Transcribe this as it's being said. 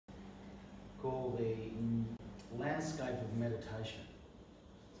called the landscape of meditation.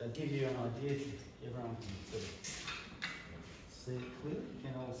 So to give you an idea, if everyone can sort of see it clearly, you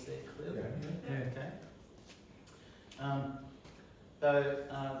can all see it clearly. Yeah. Okay.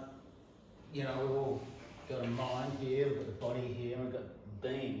 You know, we've all got a mind here, we've got the body here, and we've got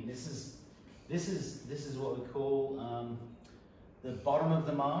being. This is what we call the bottom of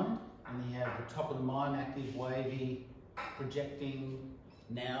the mind, and you have the top of the mind, active, wavy, projecting,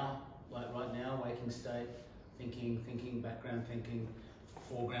 now, like right now, waking state, thinking, background thinking,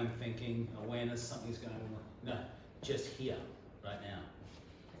 foreground thinking, awareness, something's going on. No, just here, right now.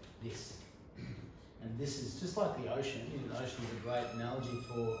 This. And this is just like the ocean. The ocean is a great analogy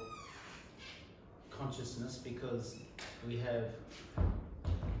for consciousness, because we have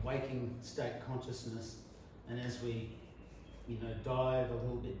waking state consciousness, and as we dive a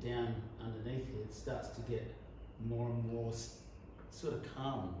little bit down underneath it starts to get more and more sort of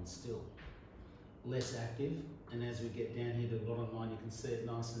calm and still, less active. And as we get down here to the bottom line, you can see it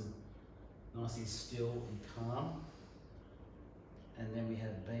nice and still and calm. And then we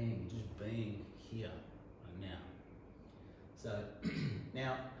have being, just being here and now. So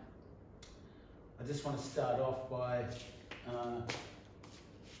now I just want to start off by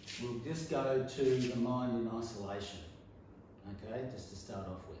we'll just go to the mind in isolation. Okay, just to start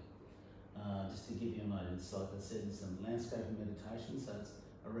off with. Just to give you an idea, it's like I said, it's a landscape of meditation, so it's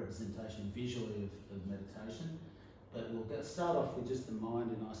a representation visually of meditation. But we'll start off with just the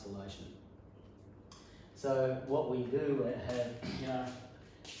mind in isolation. So what we do have,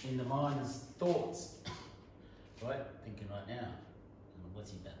 in the mind is thoughts, right? Thinking right now,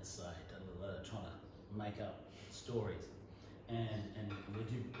 what's he about to say? Trying to make up stories. And we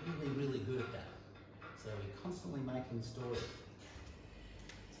do really good at that. So we're constantly making stories.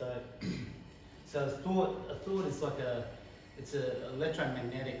 So a thought is like it's an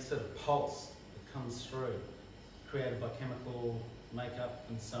electromagnetic sort of pulse that comes through, created by chemical makeup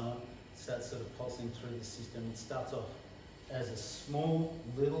and so on. It starts sort of pulsing through the system. It starts off as a small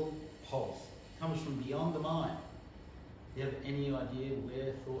little pulse. It comes from beyond the mind. Do you have any idea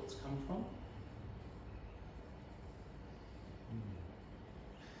where thoughts come from?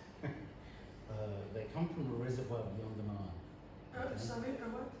 They come from a reservoir beyond the mind. Okay? Sorry,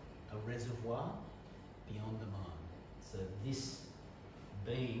 what? A reservoir beyond the mind. So this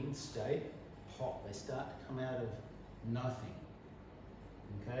being state, pop, they start to come out of nothing.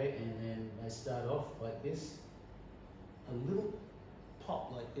 Okay, and then they start off like this, a little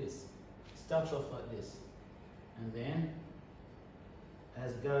pop like this. Starts off like this. And then,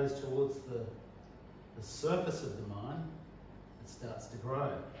 as it goes towards the surface of the mind, it starts to grow.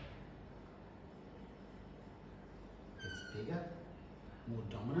 It's bigger, more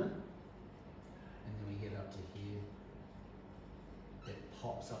dominant, and then we get up to here. It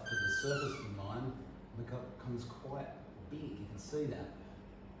pops up to the surface of the mind and becomes quite big. You can see that.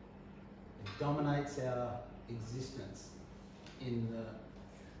 It dominates our existence in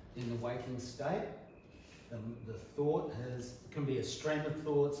the waking state. The thought can be a stream of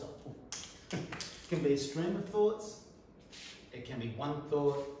thoughts. It can be a stream of thoughts. It can be one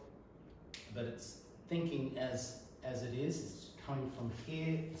thought, but it's thinking as it is. It's coming from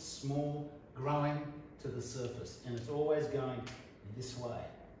here, small, growing to the surface, and it's always going this way.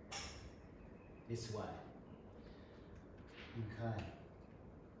 This way. Okay.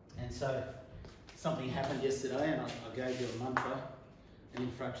 And so something happened yesterday, and I gave you a mantra. And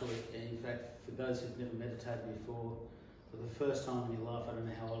in fact, for those who've never meditated before, for the first time in your life, I don't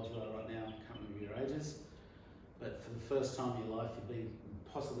know how old you are right now, I can't remember your ages, but for the first time in your life, you've been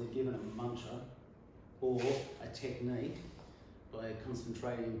possibly given a mantra or a technique by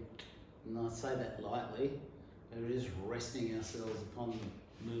concentrating, and I say that lightly, but it is resting ourselves upon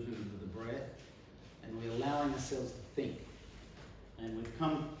the movement of the breath, and we're allowing ourselves to think. And we've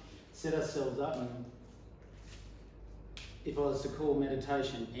set ourselves up, and if I was to call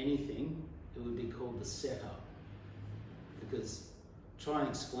meditation anything, it would be called the setup. Because try and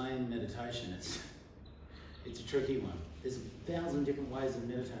explain meditation, it's a tricky one. There's 1,000 different ways of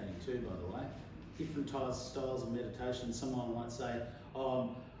meditating too, by the way. Different styles of meditation. Someone might say,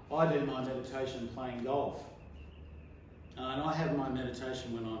 I do my meditation playing golf. And I have my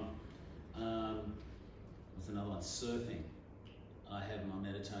meditation when I'm, what's another one, surfing. I have my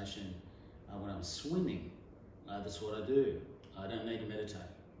meditation when I'm swimming. That's what I do. I don't need to meditate.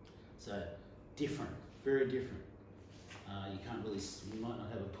 So different, very different. You might not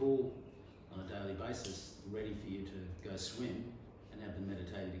have a pool on a daily basis ready for you to go swim and have the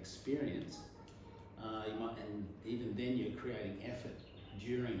meditative experience. And even then you're creating effort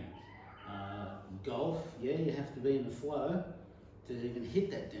during it. Golf, yeah, you have to be in the flow to even hit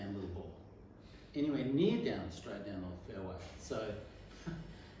that damn little ball. anywhere near down, straight down the fairway. So,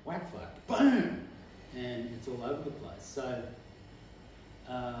 whack, boom, and it's all over the place. So,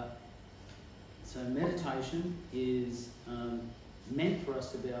 so meditation is meant for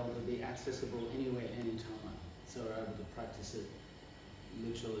us to be able to be accessible anywhere, anytime. So we're able to practice it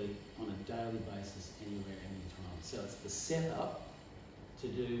literally on a daily basis, anywhere, anytime. So it's the setup to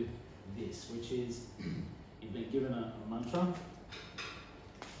do this, which is you've been given a mantra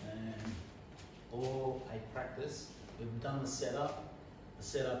and or a practice. We've done the setup. The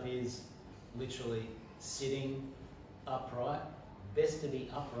setup is literally sitting upright. Best to be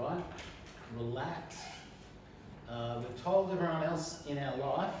upright, relaxed. We've told everyone else in our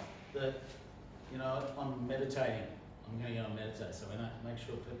life that, you know, I'm meditating. I'm going to go and meditate. So we don't make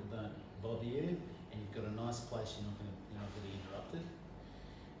sure people don't bother you, and you've got a nice place. You're not going to be interrupted,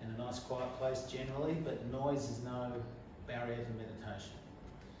 and a nice quiet place generally. But noise is no barrier to meditation,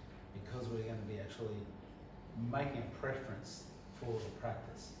 because we're going to be actually making a preference for the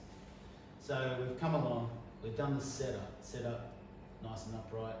practice. So we've come along. We've done the setup nice and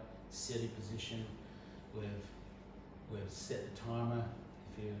upright, steady position. We've set the timer.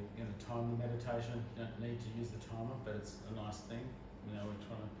 If you're going to time the meditation, you don't need to use the timer, but it's a nice thing. You know, we're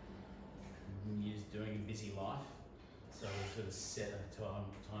trying to use doing a busy life, so we sort of set a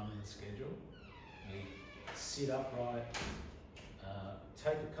time in the schedule. We sit upright,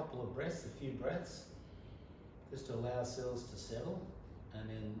 take a couple of breaths, a few breaths, just to allow ourselves to settle, and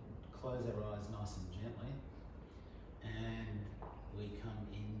then close our eyes nice and gently, and we come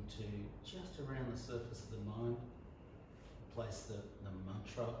into just around the surface of the mind. Place the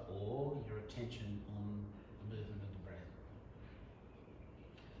mantra or your attention on the movement of the breath.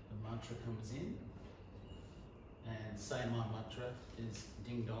 The mantra comes in, and say my mantra is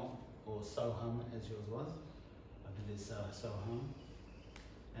ding dong or soham, as yours was. I did this soham,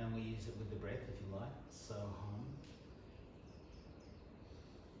 and we use it with the breath if you like. Soham.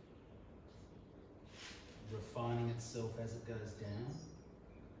 Refining itself as it goes down.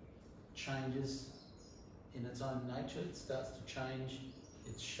 Changes in its own nature. It starts to change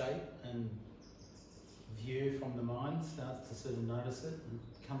its shape and view from the mind, starts to sort of notice it, and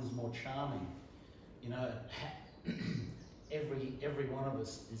becomes more charming. You know, every one of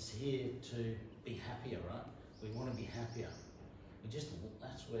us is here to be happier, right? We want to be happier.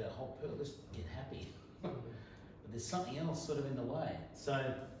 That's where our whole purpose, get happy. But there's something else sort of in the way. So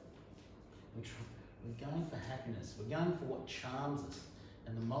we're going for happiness. We're going for what charms us.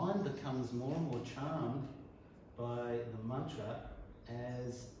 And the mind becomes more and more charmed by the mantra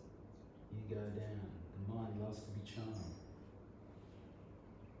as you go down. The mind loves to be charmed.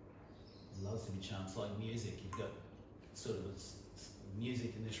 It loves to be charmed. It's like music. You've got sort of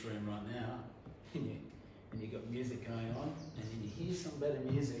music in this room right now, and you've got music going on, and then you hear some better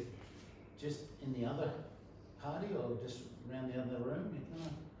music just in the other party or just around the other room.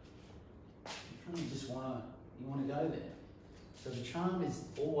 You kind of just want to go there. So the charm is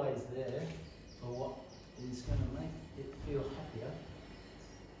always there for what is going to make it feel happier.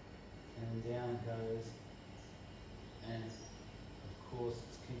 And down it goes. And of course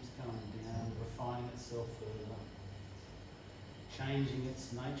it keeps coming down, refining itself further, changing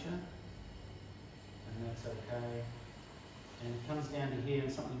its nature. And that's okay. And it comes down to here,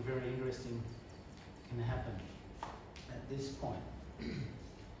 and something very interesting can happen at this point.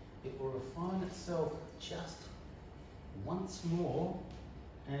 It will refine itself just once more,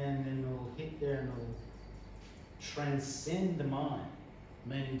 and then it'll hit there and it'll transcend the mind,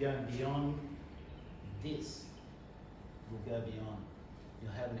 meaning going beyond this. It'll go beyond.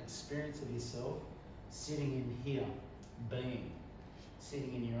 You'll have an experience of yourself sitting in here, being,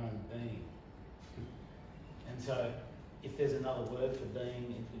 sitting in your own being. And so, if there's another word for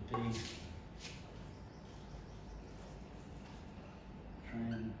being, it would be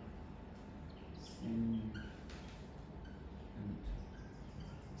transcend.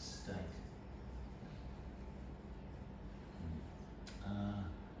 State.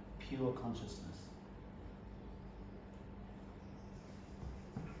 Pure consciousness.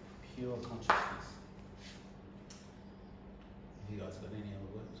 Pure consciousness. Have you guys got any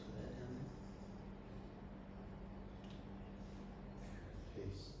other words for that down there?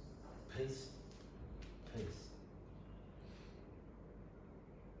 Peace. Peace. Peace.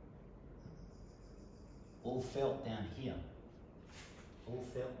 All felt down here. All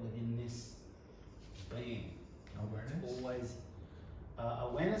felt within this being. Awareness? Always.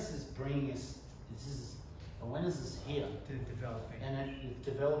 Awareness is bringing us, awareness is here. To developing. And it's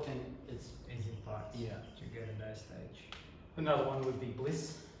developing, it's Easy parts. Yeah. To get in that stage. Another one would be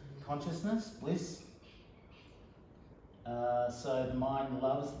bliss, consciousness, bliss. So the mind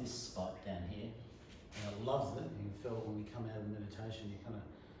loves this spot down here. loves it. You felt when we come out of meditation,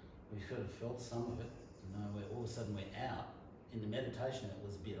 we sort of felt some of it. You know, where all of a sudden we're out. In the meditation, it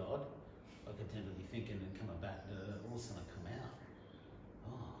was a bit odd. I could tend to be thinking and coming back to all of a sudden come out.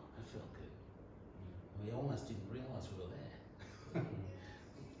 Oh, that felt good. We almost didn't realise we were there.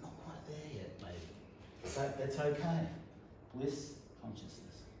 Not quite there yet, maybe. So that's okay. Bliss, consciousness.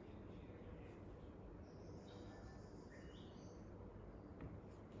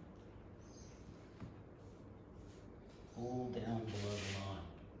 All down below the line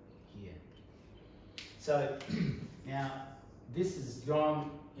here. So now this has gone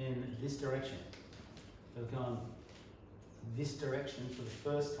in this direction. We've gone this direction for the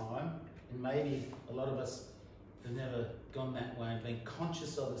first time, and maybe a lot of us have never gone that way and been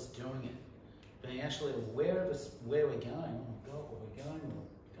conscious of us doing it, being actually aware of us where we're going. Oh my God, where we're going?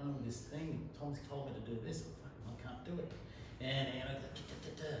 We're going with this thing. Tom's told me to do this. I can't do it. And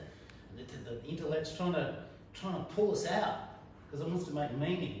the intellect's trying to pull us out because it wants to make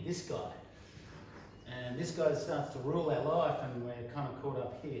meaning. This guy. And this guy starts to rule our life, and we're kind of caught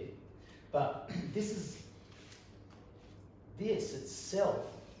up here. But this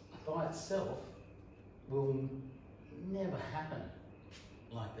itself, by itself, will never happen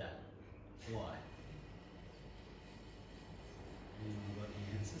like that. Why? Anyone got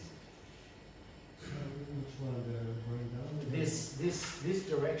any answers? So which one, the going down? This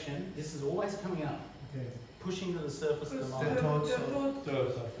direction, this is always coming up. Okay. Pushing to the surface of the mind. The thoughts are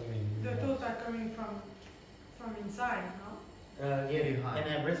coming. The thoughts are coming from inside, no? Yeah, Behind.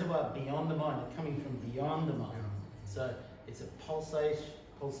 and our reservoir beyond the mind, they're coming from beyond the mind. So it's a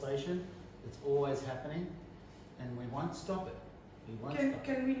pulsation that's always happening, and we won't stop it. We won't stop it.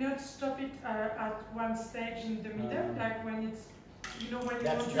 Can we not stop it at one stage in the middle, like when it's, when you want to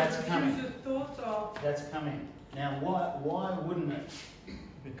refuse a thought or? That's coming. Now, why wouldn't it?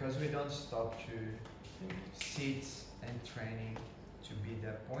 Because we don't stop to sit and training to be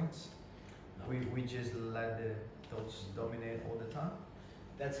that point. No. We just let the thoughts dominate all the time.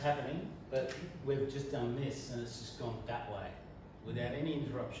 That's happening, but we've just done this, and it's just gone that way, without any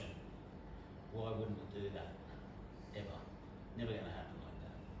interruption. Why wouldn't it do that? Ever. Never going to happen like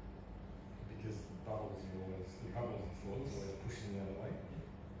that. Because the bubbles of thoughts are pushing the other way.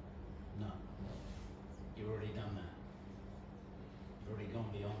 No. You've already done that. You've already gone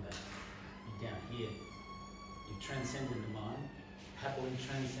beyond that. You're down here. You've transcended the mind, happily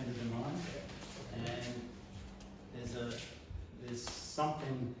transcended the mind, and there's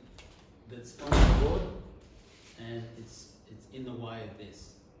something that's on the board, and it's in the way of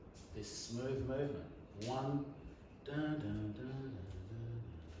this smooth movement. One, dun, dun, dun, dun, dun,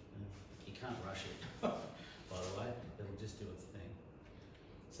 dun. You can't rush it, by the way. It'll just do its thing.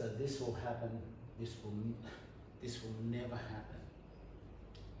 So this will happen. This will never happen.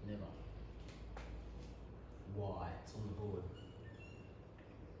 Never. Why? It's on the board.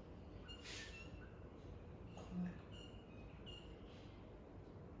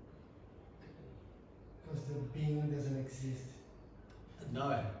 Because the being doesn't exist.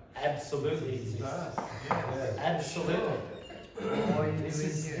 No, absolutely exists. Yeah. Absolutely. This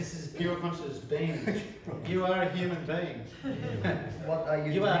is pure conscious being. You are a human being. What are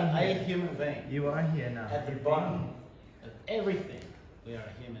you You doing are here? a human being. You are here now. At the bottom of everything, we are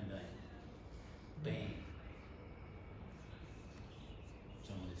a human being. Being.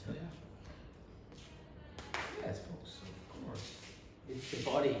 Do you want me to tell you? Yes, folks, of course. It's the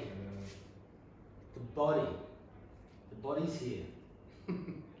body. The body. The body's here.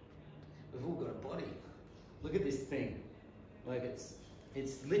 We've all got a body. Look at this thing. Like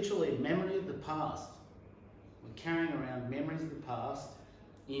it's literally a memory of the past. We're carrying around memories of the past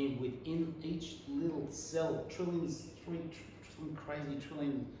within each little cell, trillions, some crazy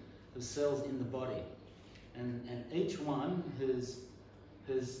trillion of cells in the body, and each one has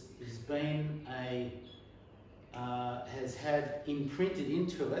been has had imprinted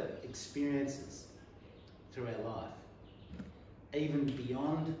into it experiences through our life, even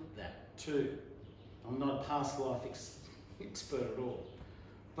beyond that too. I'm not a past life expert at all,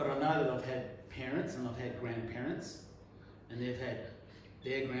 but I know that I've had parents and I've had grandparents, and they've had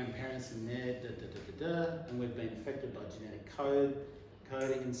their grandparents and their and we've been affected by genetic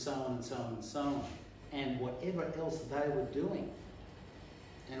coding and so on and so on and so on, and whatever else they were doing,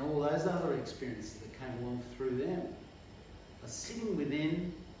 and all those other experiences that came along through them are sitting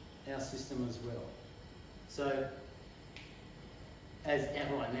within our system as well. So,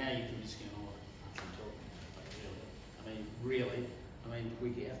 right now you can just go, oh, I'm talking. I mean, really,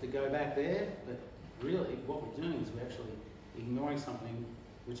 we have to go back there, but really what we're doing is we're actually ignoring something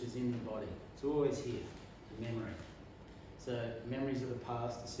which is in the body. It's always here, the memory. So memories of the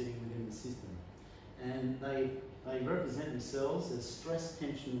past are sitting within the system. and they represent themselves as stress,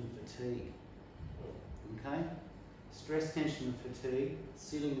 tension, and fatigue. Okay? Stress, tension, and fatigue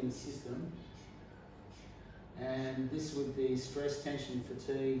sitting in the system. And this would be stress, tension,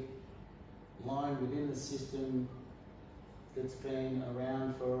 fatigue lying within the system that's been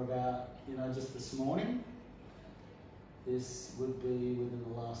around for about, just this morning. This would be within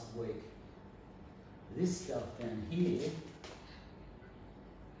the last week. This stuff down here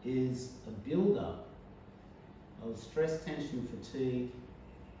is a build-up of stress, tension, fatigue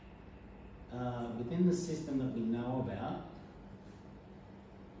within the system that we know about.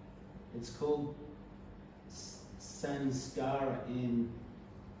 It's called sanskara in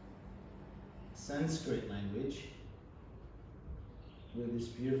Sanskrit language, where this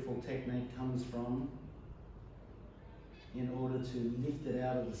beautiful technique comes from, in order to lift it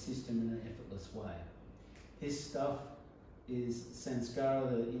out of the system in an effortless way. This stuff is sanskara,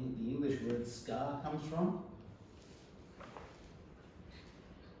 the English word scar comes from.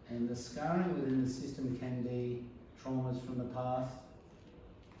 And the scarring within the system can be traumas from the past,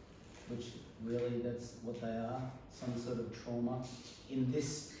 which really that's what they are, some sort of trauma. In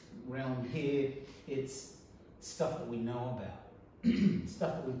this realm here, it's stuff that we know about.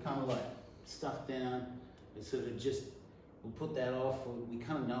 Stuff that we've kind of like stuffed down. We sort of just, we'll put that off, or we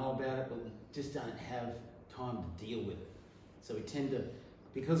kind of know about it, but we just don't have time to deal with it. So we tend to,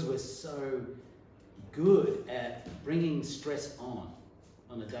 because we're so good at bringing stress on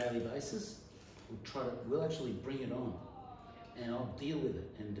a daily basis, we'll actually bring it on, and I'll deal with it.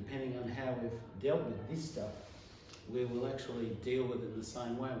 And depending on how we've dealt with this stuff, we will actually deal with it in the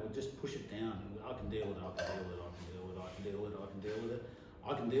same way. We'll just push it down. I can deal with it, I can deal with it, I can deal with it, I can deal with it, I can deal with it,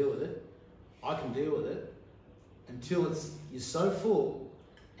 I can deal with it, I can deal with it, until you're so full,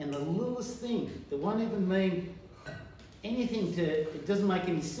 and the littlest thing that won't even mean anything it doesn't make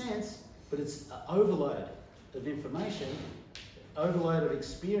any sense, but it's an overload of information, overload of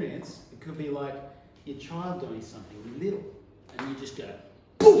experience. It could be like your child doing something little, and you just go,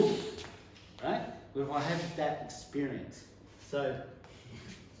 poof, right? Well, I have that experience. So,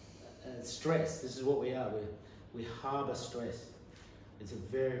 stress, this is what we are. We harbour stress. It's a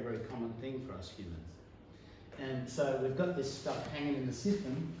very, very common thing for us humans. And so we've got this stuff hanging in the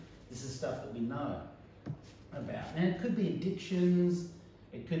system. This is stuff that we know about. Now, it could be addictions.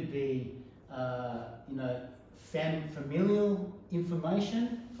 It could be, familial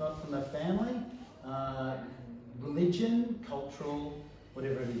information from the family, religion, cultural,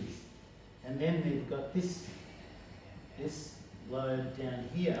 whatever it is. And then we've got this load down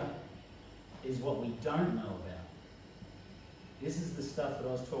here is what we don't know about. This is the stuff that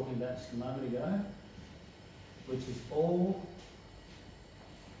I was talking about just a moment ago, which is all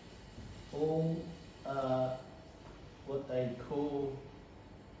what they call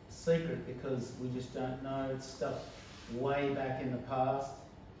secret, because we just don't know. It's stuff way back in the past.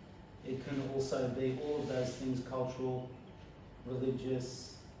 It can also be all of those things: cultural,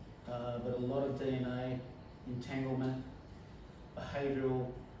 religious, but a lot of DNA entanglement,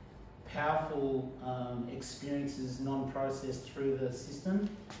 behavioural, powerful experiences non-processed through the system,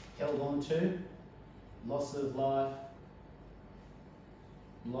 held on to, loss of life,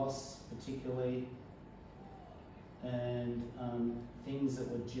 loss particularly, and things that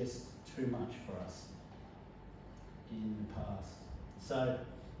were just too much for us in the past. So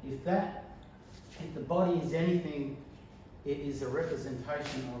if the body is anything, it is a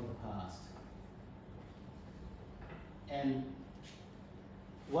representation of the past. And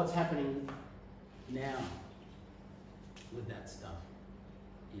what's happening now with that stuff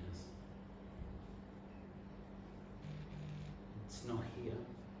is it's not here,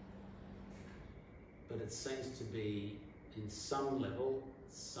 but it seems to be, in some level,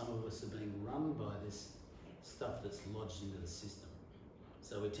 some of us are being run by this stuff that's lodged into the system.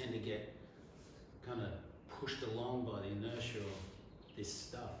 So we tend to get kind of pushed along by the inertia of this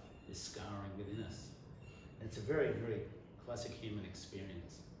stuff, this scarring within us. And it's a very, very classic human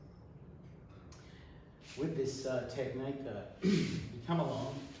experience. With this technique, we come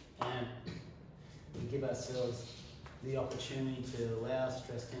along and we give ourselves the opportunity to allow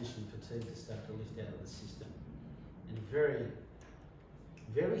stress, tension, fatigue, the stuff to lift out of the system in a very,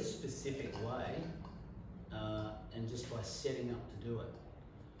 very specific way, and just by setting up to do it,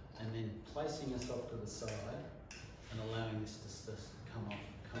 and then placing us off to the side and allowing this to come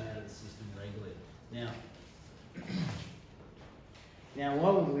out of the system regularly. Now, why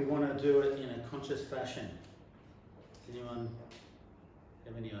would we want to do it in a conscious fashion? Does anyone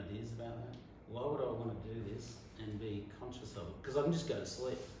have any ideas about that? Why would I want to do this and be conscious of it? Because I can just go to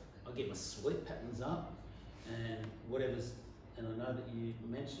sleep. I get my sleep patterns up, and whatever's and I know that you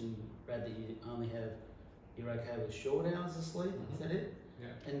mentioned, Brad, that you only have, you're okay with short hours of sleep, is that it?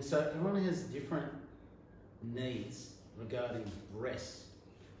 Yeah. And so everyone has different needs regarding rest,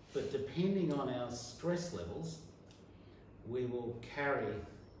 but depending on our stress levels, we will carry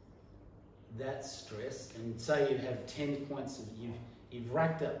that stress, and say you have 10 points of, you've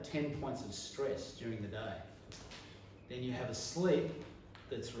racked up 10 points of stress during the day. Then you have a sleep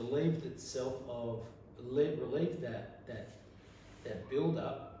that's relieved itself of, relieved that build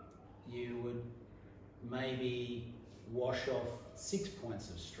up. You would maybe wash off 6 points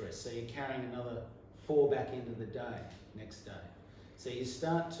of stress. So you're carrying another 4 back into the day, next day. So you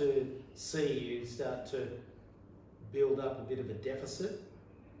start to build up a bit of a deficit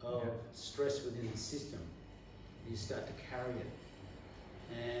of stress within the system. You start to carry it.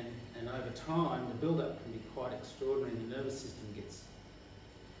 And over time, the build-up can be quite extraordinary. The nervous system gets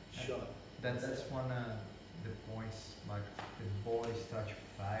shot. That's one of the points, like the body starts to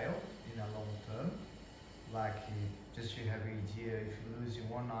fail in a long term. Like you have an idea, if you lose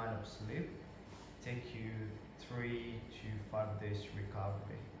 1 night of sleep, take you 3 to 5 days to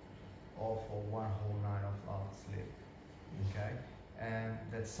recovery, or for 1 whole night of sleep. Okay, and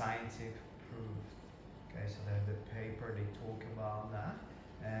that's scientific proved. Okay, so they have the paper, they talk about that,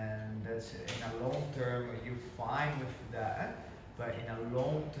 and that's in a long term you're fine with that, but in a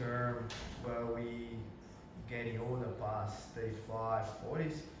long term where we getting older past 35,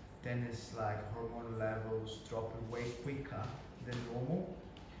 40s, then it's like hormone levels dropping way quicker than normal,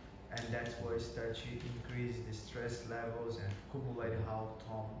 and that's where it starts to increase the stress levels and accumulate, how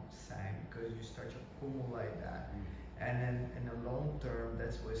Tom saying, because you start to accumulate that. And then in the long term,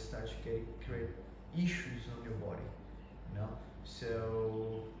 that's where it starts to create issues on your body, you know.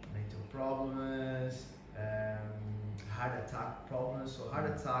 So mental problems, heart attack problems. So heart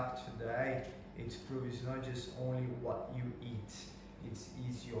attack today, it's proved it's not just only what you eat,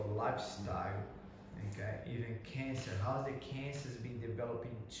 it's your lifestyle. Okay, even cancer. How's the cancers been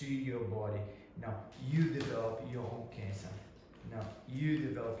developing to your body? Now you develop your own cancer. Now you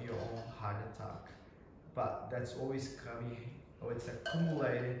develop your own heart attack. But that's always coming, or it's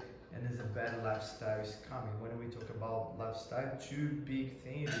accumulated, and there's a bad lifestyle is coming. When we talk about lifestyle, 2 big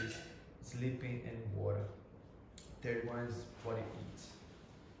things is sleeping and water. Third one is what you eat.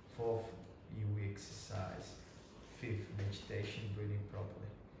 4th, you exercise. 5th, meditation, breathing properly.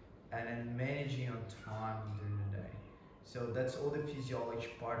 And then managing on time during the day. So that's all the physiology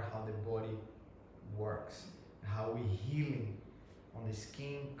part, how the body works, how we healing on the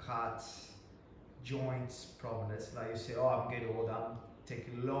skin, cuts, joints problem. That's like you say, oh, I'm getting old, I'm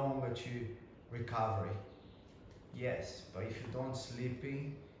taking longer to recovery. Yes, but if you don't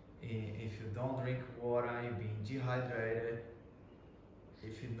sleeping, if you don't drink water, you're being dehydrated,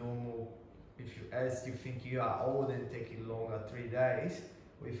 if as you think you are old and taking longer 3 days,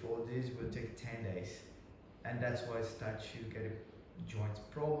 with all this will take 10 days. And that's why it starts to get a joint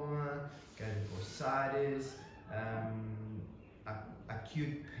problem, get bursitis,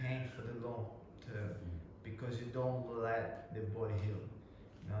 acute pain for the long term, because you don't let the body heal.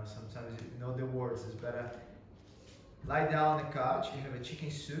 You know, sometimes you know the words, it's better lie down on the couch, you have a chicken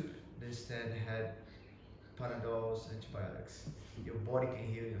soup, instead had Panadols, antibiotics. Your body can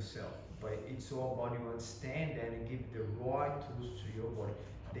heal yourself, but it's all about you understand that and give the right tools to your body.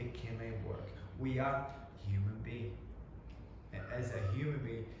 They can make work. We are human beings, and as a human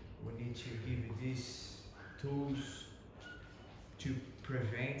being, we need to give you these tools to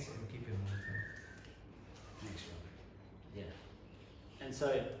prevent and keep it long term. Next one. Yeah. And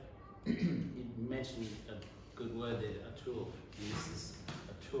so you mentioned a good word there, a tool. And this is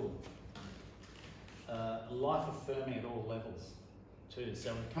a tool. Life affirming at all levels too.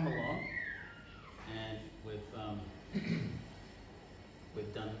 So we've come along and we've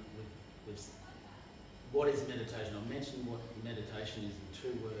done what is meditation? I mentioned what meditation is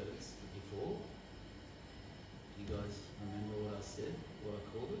in 2 words before. You guys remember what I said, what I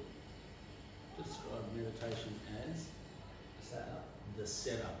called it? Describe meditation as Setup. The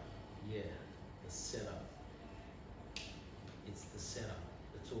setup. Yeah, the setup. It's the setup.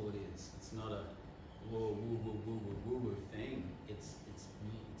 That's all it is. It's not a woo woo woo woo woo woo thing. It's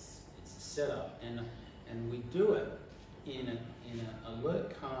a setup, and we do it in an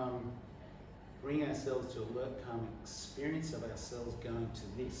alert, calm. Bring ourselves to alert, calm experience of ourselves going to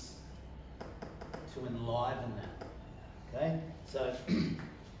this, to enliven that. Okay, so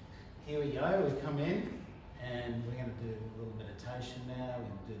here we go. We come in, and we're going to do a little meditation now. We're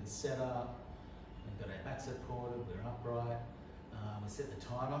going to do the setup. We've got our back supported. We're upright. We set the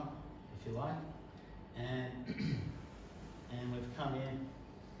timer, if you like, and we've come in,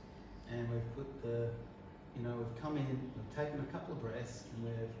 and we've put the you know, we've come in, we've taken a couple of breaths, and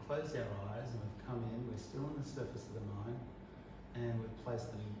we've closed our eyes, and we've come in, we're still on the surface of the mind, and we've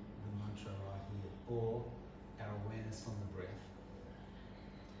placed the mantra right here, or our awareness on the breath.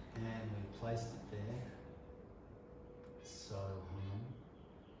 And we've placed it there. So hum.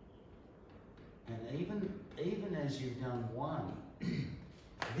 And even as you've done one,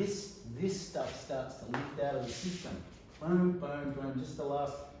 this stuff starts to lift out of the system. Boom, boom, boom, just the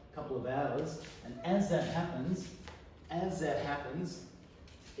last couple of hours. And as that happens,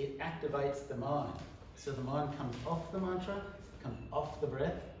 it activates the mind. So the mind comes off the mantra, comes off the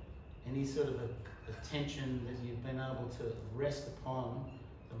breath. Any sort of a tension that you've been able to rest upon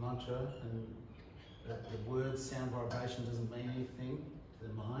the mantra, and the words, sound, vibration doesn't mean anything to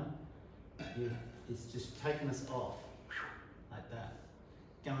the mind. It's just taken us off, like that,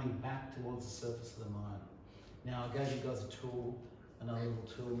 going back towards the surface of the mind. Now I gave you guys a tool, another little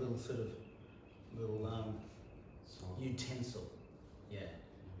tool, little utensil, yeah,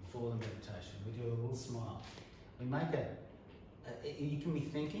 for the meditation. We do a little smile. We make you can be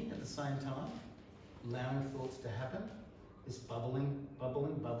thinking at the same time, allowing thoughts to happen. This bubbling,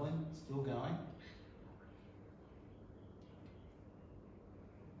 still going.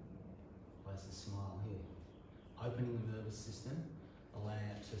 Place a smile here. Opening the nervous system, allowing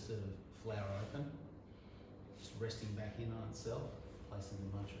it to sort of flower open. Just resting back in on itself, placing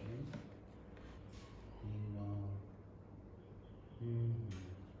the mantra in.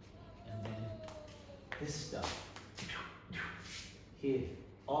 And then this stuff here,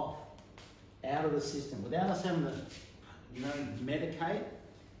 off, out of the system, without us having to, medicate,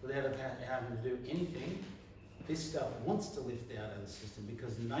 without us having to do anything. This stuff wants to lift out of the system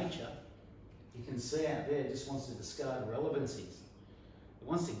because nature, you can see out there, just wants to discard relevancies. It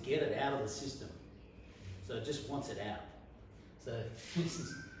wants to get it out of the system. So it just wants it out. So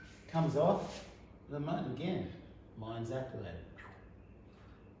this comes off, the mind again, mind's activated.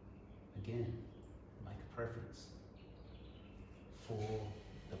 Again, make a preference for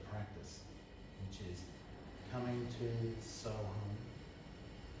the practice, which is coming to so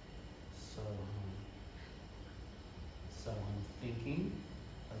hum, thinking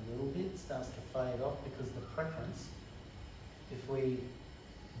a little bit starts to fade off because the preference, if we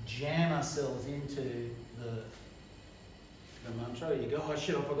jam ourselves into the mantra, you go, oh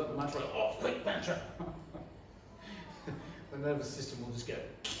shit, I forgot the mantra, oh quick mantra. The nervous system will just go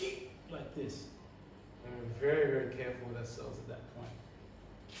like this. We're very, very careful with ourselves at that point.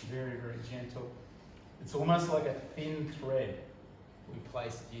 Very, very gentle. It's almost like a thin thread we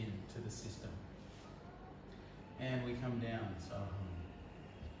place into the system. And we come down, so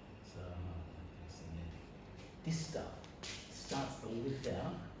this stuff starts to lift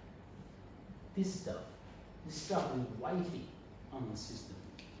out. This stuff is weighty on the system,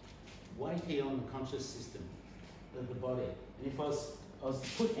 weighty on the conscious system of the body. And if I was to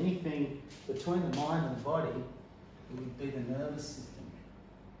put anything between the mind and the body, it would be the nervous system.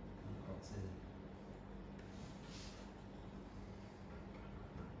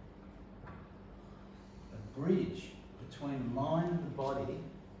 A bridge between the mind and the body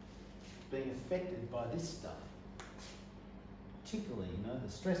being affected by this stuff. Particularly,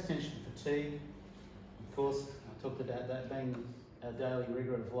 the stress, tension, fatigue. Of course, I talked about that being our daily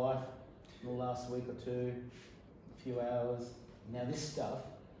rigour of life in the last week or two, a few hours. Now this stuff,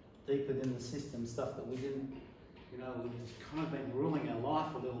 deep within the system, stuff that we didn't, we've kind of been ruling our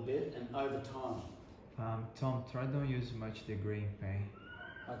life a little bit, and over time. Tom, try don't use much the green paint.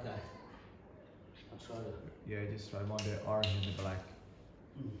 Okay. I'll try to. Yeah, just try more the orange and the black.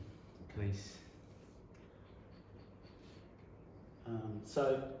 Please.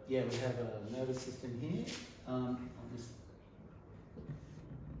 So, yeah, we have a nervous system here.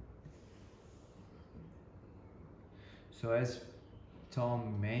 So as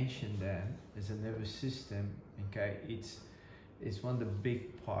Tom mentioned, that as a nervous system, okay, it's one of the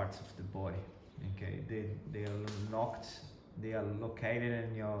big parts of the body. Okay, they are located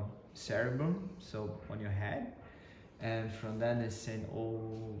in your cerebrum, so on your head, and from then they send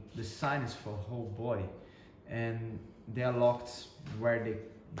all the signs for whole body, and they are locked where they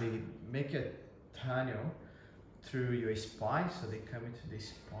make a tunnel through your spine, so they come into the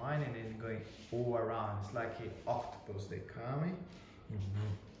spine and then going all around. It's like an octopus, they come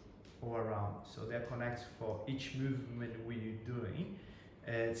all around. So they're connected for each movement we're doing.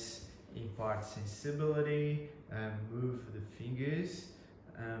 It's in part sensibility, move the fingers,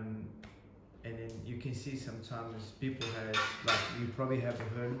 and then you can see sometimes people have, like you probably have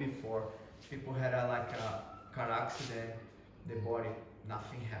heard before, people had a car accident, their body,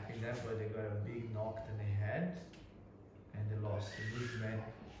 nothing happened there, but they got a big knock in their head and they lost the movement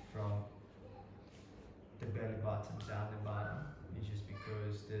from the belly button down the bottom. It's just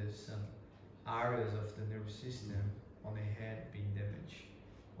because there's some areas of the nervous system on the head being damaged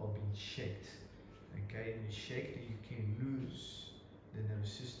or being shaked. Okay, and you shake, you can lose the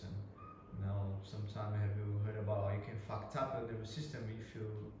nervous system. Now, sometimes have you heard about how you can fuck up the nervous system if you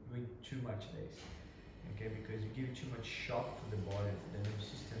doing too much this? Okay, because you give too much shock for the body, the nervous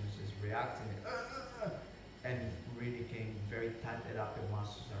system is just reacting and really can very tighten up your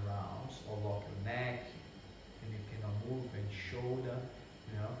muscles around or lock your neck, and you cannot move, and shoulder,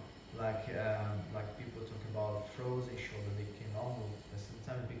 you know, like people talk about frozen shoulder, they cannot move, but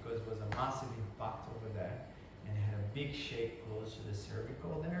sometimes because it was a massive impact over there and it had a big shake close to the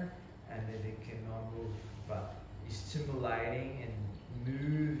cervical there, and then they cannot move, but it's stimulating and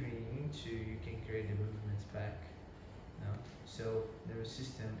moving to you can create the movements back. You know? So the nervous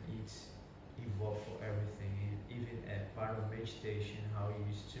system is evolved for everything, even at part of vegetation, how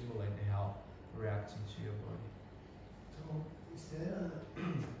you stimulate the health reacting to your body. So is there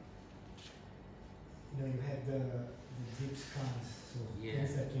you know, you have the deep scars, so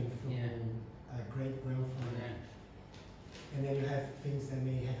things that came from a great grandfather, and then you have things that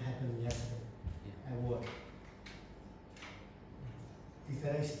may have happened yesterday at work. Is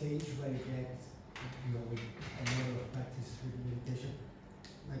there a stage where you get, you know, with a lot of practice with meditation,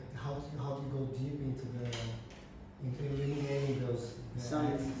 like how do you go deep into eliminating those?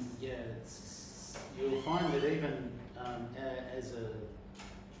 You'll find that even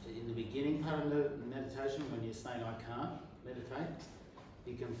in the beginning part of the meditation, when you're saying I can't meditate,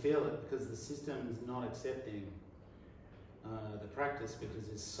 you can feel it because the system is not accepting the practice because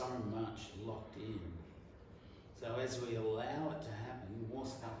there's so much locked in. So as we allow it to happen, more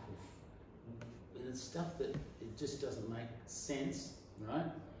stuff will, and it's stuff that it just doesn't make sense,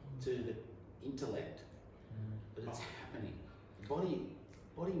 right, to the intellect, but it's happening. The body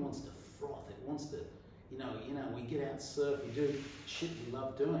wants to froth. It wants to, you know, we get out and surf, we do shit we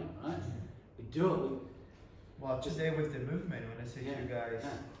love doing, right? We do it. Well, today with the movement, when I say to you guys,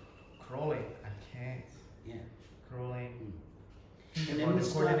 crawling, I can't. Yeah. Crawling. And then you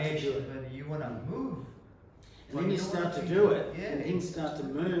start to do it. But you want to move. And then you start to do it, and things start to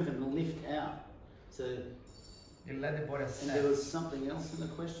move and lift out. So you let the body set. And there was something else in the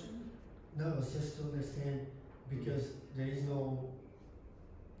question? No, it's just to understand, because there is no,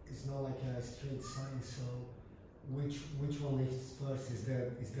 it's not like a straight science, so which one lifts first? Is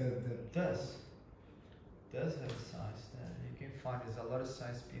the does have science there. You can find there's a lot of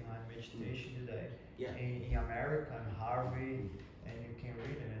science behind meditation today. Yeah. In America and Harvard, and you can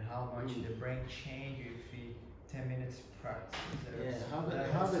read it and how much the brain changes if you 10 minutes practice.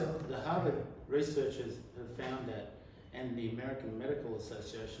 The Harvard researchers have found that, and the American Medical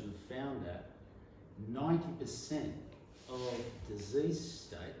Association have found that 90% of disease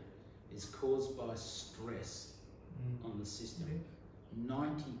state is caused by stress on the system.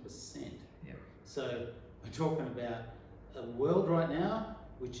 90%. Yeah. So we're talking about a world right now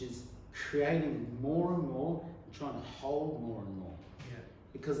which is creating more and more and trying to hold more and more. Yeah.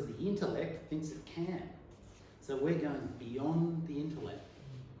 Because the intellect thinks it can. So we're going beyond the intellect.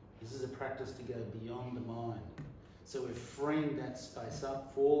 This is a practice to go beyond the mind. So we're freeing that space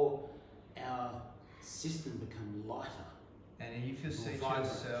up for our system to become lighter. And if you say to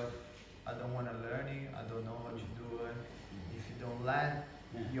yourself, I don't want to learn it, I don't know how to do it, if you don't let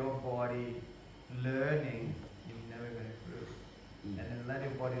your body learning, you're never going to improve. And then let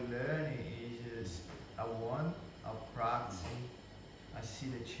your body learn it is just, I'm practicing, I see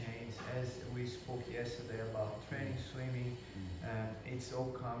the change. As we spoke yesterday about training, swimming, it's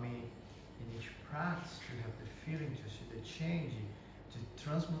all coming in each practice to have the feeling, to see the change, to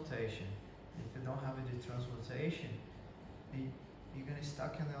transmutation. If you don't have the transmutation, you're going to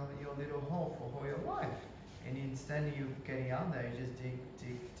stuck in your little hole for all your life. And instead of you getting out there, you just dig,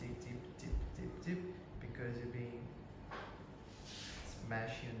 because you're being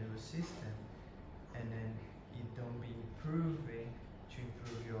smashing your nervous system, and then you don't be improving to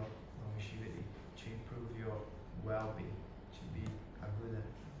improve your longevity, to improve your well-being, to be a good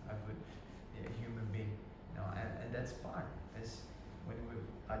human being. You know, and that's part. As when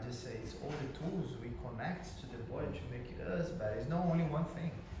I just say it's all the tools we connect to the body to make it us better. It's not only one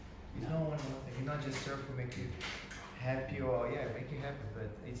thing. It's not only one thing. It's not just surf to make you happy or make you happy, but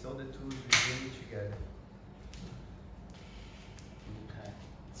it's all the tools we bring together. Okay.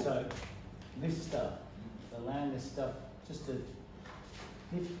 So this stuff, allowing this stuff just to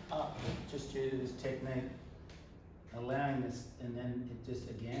lift up, just use this technique, allowing this, and then it just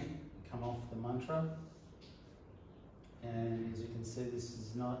again come off the mantra. And as you can see, this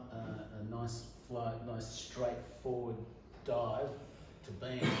is not a nice flight, nice straightforward dive to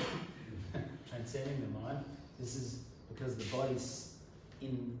being. transcending the mind. This is because the body's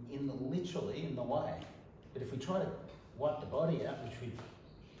literally in the way. But if we try to wipe the body out, which we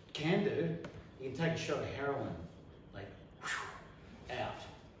can do, you can take a shot of heroin, like out.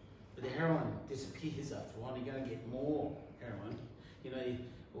 But the heroin disappears after a while, and you're going to get more heroin, you know,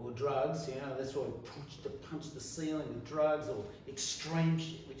 or drugs, you know, that's why we punch the ceiling with drugs or extreme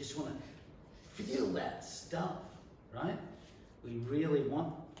shit. We just want to feel that stuff, right? We really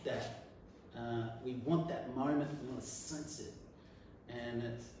want that. We want that moment, we want to sense it. And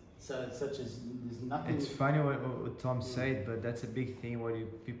it's such as there's nothing. It's funny what Tom said, but that's a big thing where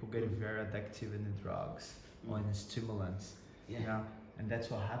people get very addictive in the drugs or in the stimulants. Yeah. You know? And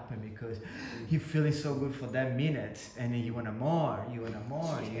that's what happened, because you're feeling so good for that minute, and then you want more, you end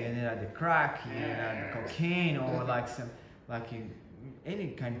up the crack, you end up the cocaine, or any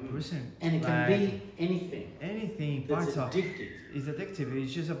kind of person. And it can be anything. Anything. It's addictive. It's addictive.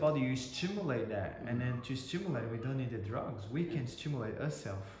 It's just about you stimulate that, and then to stimulate, we don't need the drugs. We can stimulate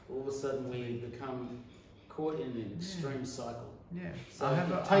ourselves. All of a sudden, we become caught in an extreme cycle. Yeah. So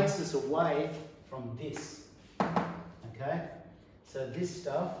it takes us away from this. Okay. So this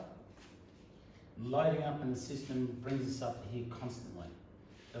stuff, loading up in the system, brings us up to here constantly.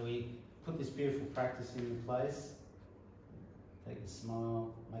 So we put this beautiful practice into place. Take a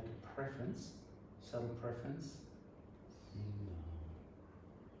smile, make a preference, subtle preference. Ding dong,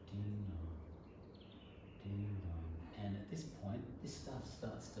 ding dong, ding dong. And at this point, this stuff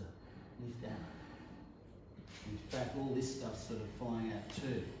starts to lift out. In fact, all this stuff's sort of flying out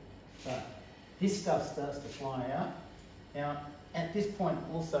too. But this stuff starts to fly out. Now, at this point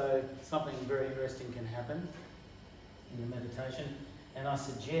also, something very interesting can happen in the meditation, and I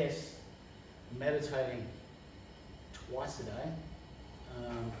suggest meditating twice a day.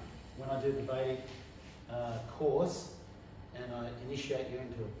 When I do the Vedic course, and I initiate you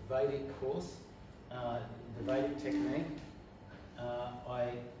into a Vedic course, the Vedic technique,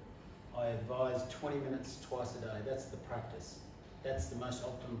 I advise 20 minutes twice a day. That's the practice. That's the most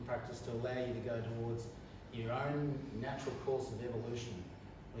optimum practice to allow you to go towards your own natural course of evolution.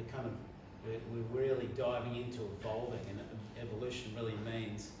 We're really diving into evolving, and evolution really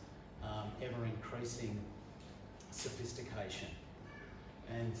means ever increasing sophistication.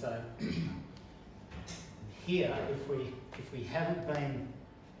 And so here, if we haven't been,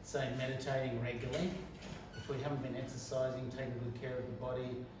 say, meditating regularly, if we haven't been exercising, taking good care of the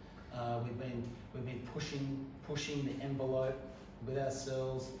body, we've been pushing the envelope with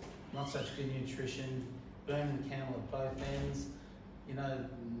ourselves, not such good nutrition, burning the candle at both ends, you know,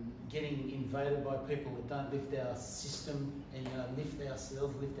 getting invaded by people that don't lift our system and, you know, lift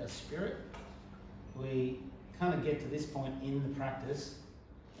ourselves, lift our spirit. We kind of get to this point in the practice,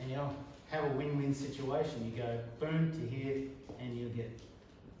 and you know, have a win-win situation. You go boom to here, and you'll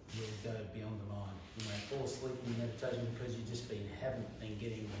go beyond the mind. You may fall asleep in meditation because you haven't been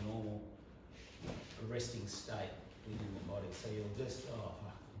getting the normal resting state within the body. So you'll just, oh,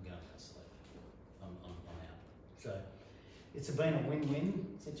 fuck, I'm going to sleep. I'm out. So it's been a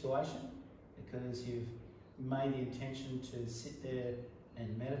win-win situation because you've made the intention to sit there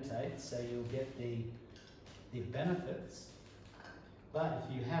and meditate, so you'll get the benefits. But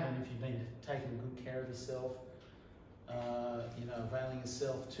if you haven't, if you've been taking good care of yourself, you know, availing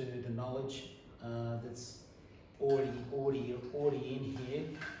yourself to the knowledge that's already in here,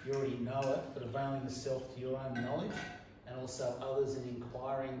 you already know it, but availing yourself to your own knowledge, and also others, and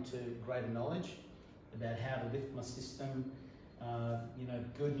inquiring to greater knowledge about how to lift my system, you know,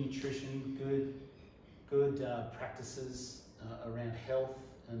 good nutrition, good practices around health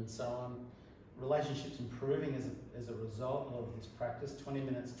and so on. Relationships improving as a result of this practice. 20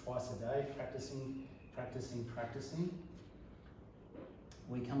 minutes twice a day, practicing.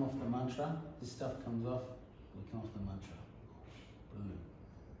 We come off the mantra. This stuff comes off. We come off the mantra. Boom.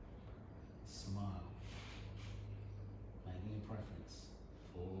 Smile. Making a preference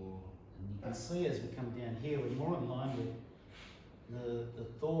for. And you can see as we come down here, we're more in line with the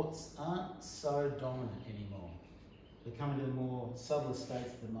thoughts aren't so dominant anymore. We're coming to the more subtler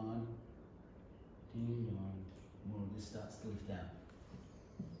states of the mind. More of this starts to lift out.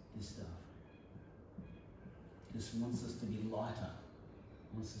 This stuff. This wants us to be lighter.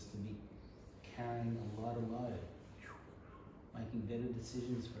 Wants us to be carrying a lighter load. Making better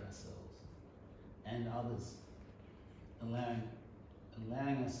decisions for ourselves and others.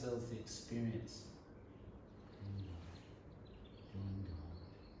 Allowing ourselves to experience.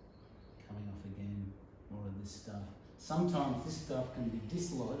 Coming off again, more of this stuff. Sometimes this stuff can be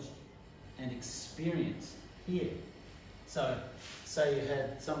dislodged and experienced here. So, say you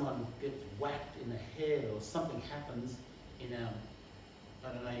had someone get whacked in the head, or something happens in I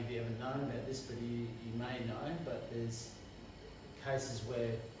don't know if you've ever known about this, but you may know, but there's cases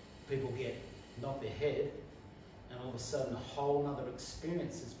where people get knocked their head and all of a sudden a whole other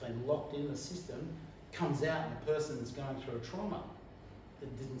experience that's been locked in the system comes out and the person is going through a trauma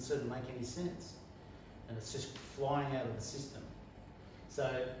that didn't sort of make any sense. And it's just flying out of the system. So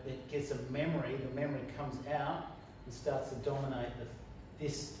it gets a memory, the memory comes out and starts to dominate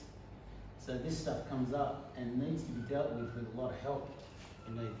this. So this stuff comes up and needs to be dealt with a lot of help.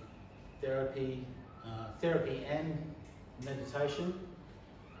 You need therapy, therapy and meditation,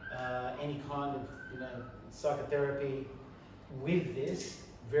 any kind of psychotherapy with this,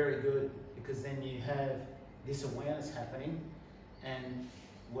 very good, because then you have this awareness happening and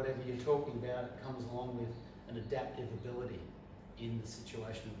whatever you're talking about, it comes along with an adaptive ability in the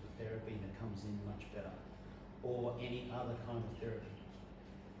situation of the therapy that comes in much better, or any other kind of therapy.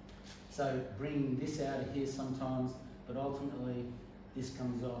 So bringing this out of here sometimes, but ultimately this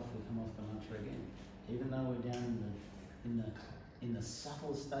comes off, we come off the mantra again. Even though we're down in the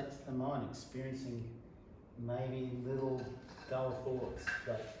subtle states of the mind, experiencing maybe little dull thoughts,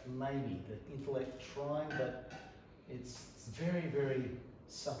 but maybe the intellect trying, but it's very, very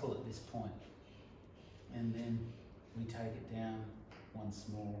subtle at this point. And then we take it down once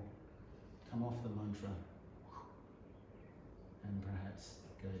more, come off the mantra, and perhaps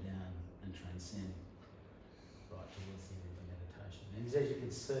go down and transcend right towards the end of the meditation. And as you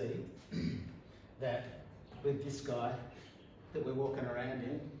can see, that with this guy that we're walking around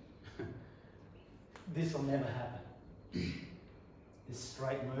in, this will never happen. This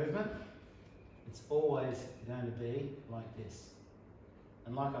straight movement, it's always going to be like this.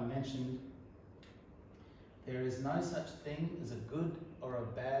 And like I mentioned, there is no such thing as a good or a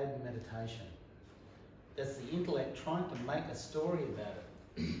bad meditation. That's the intellect trying to make a story about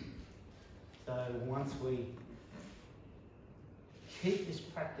it. So once we keep this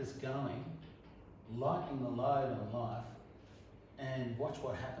practice going, lightening the load on life, and watch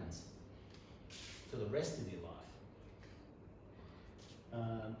what happens to the rest of your life.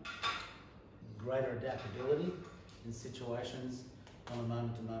 Greater adaptability in situations on a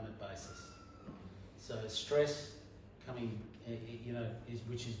moment-to-moment basis. So stress coming,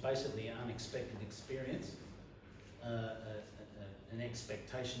 which is basically an unexpected experience, an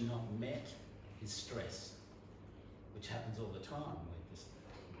expectation not met is stress, which happens all the time with this.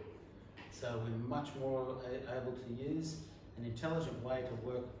 So we're much more able to use an intelligent way to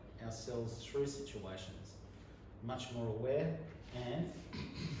work ourselves through situations, much more aware, and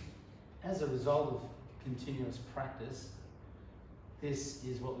as a result of continuous practice, this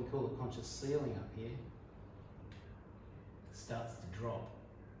is what we call the conscious ceiling up here, starts to drop.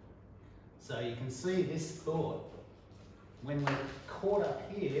 So you can see this thought, when we're caught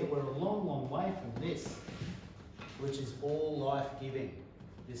up here, we're a long, long way from this, which is all life-giving,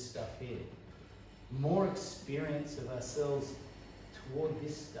 this stuff here. More experience of ourselves toward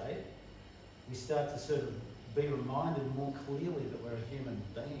this state, we start to sort of be reminded more clearly that we're a human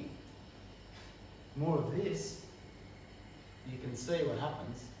being. More of this, you can see what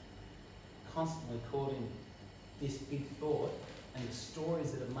happens, constantly caught in this big thought and the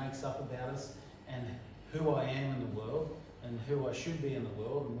stories that it makes up about us and who I am in the world and who I should be in the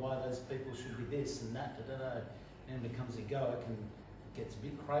world and why those people should be this and that, and it becomes egoic and it gets a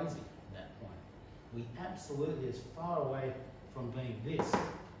bit crazy at that point. We absolutely is far away from being this,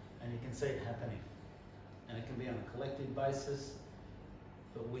 and you can see it happening. And it can be on a collective basis,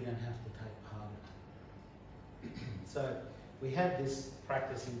 but we don't have to take part in it. So we have this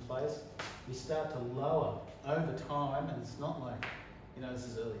practice in place. We start to lower over time, and it's not like, this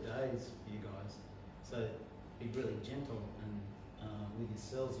is early days for you guys. So be really gentle and with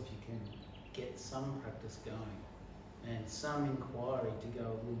yourselves if you can get some practice going and some inquiry to go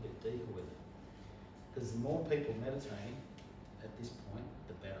a little bit deeper with it. Because the more people meditating at this point,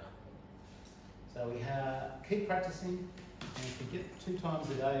 the better. So we keep practicing, and if we get 2 times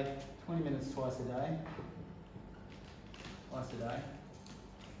a day, 20 minutes twice a day,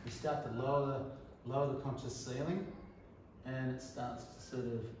 we start to lower the conscious ceiling, and it starts to sort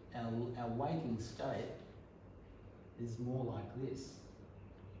of, our waking state is more like this.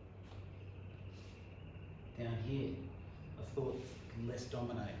 Down here, a thought less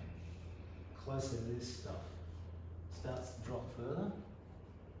dominating, closer to this stuff, starts to drop further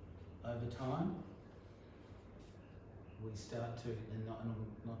over time. We start to, and I'm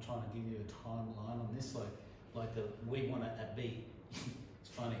not trying to give you a timeline on this, we want to be, it's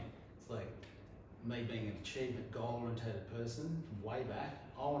funny, it's like me being an achievement goal-oriented person from way back.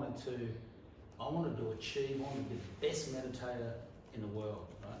 I wanted to achieve, I wanted to be the best meditator in the world,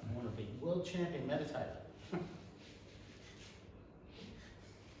 right? I want to be world champion meditator.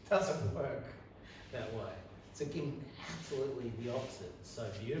 doesn't work that way. It's again absolutely the opposite. It's so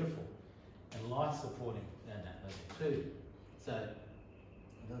beautiful and life supporting at that level too. So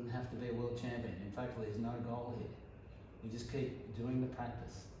it doesn't have to be a world champion. In fact, there's no goal here. We just keep doing the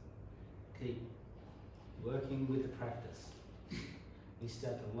practice. Keep working with the practice. We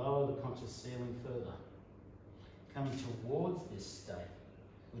start to lower the conscious ceiling further, coming towards this state,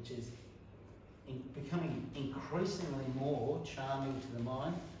 which is becoming increasingly more charming to the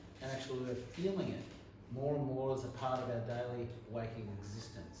mind, and actually we're feeling it more and more as a part of our daily waking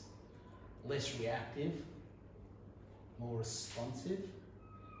existence. Less reactive, more responsive.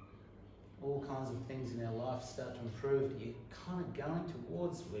 All kinds of things in our life start to improve. You're kind of going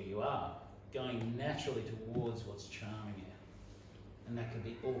towards where you are, going naturally towards what's charming you. And that could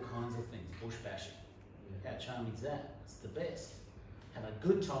be all kinds of things. Bush bashing. How charming is that? It's the best. Have a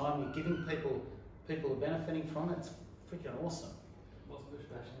good time. You're giving people are benefiting from it. It's freaking awesome. What's bush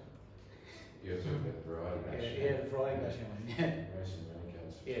bashing? You're talking about variety bashing. Yeah, the variety bashing one. Yeah.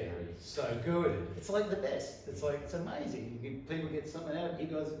 Yeah, so good. It's like the best. It's like, it's amazing. People get something out of it.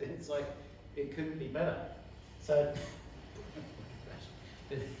 You guys, it's like, it couldn't be better. So,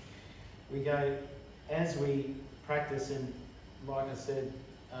 we go, as we practice, and like I said,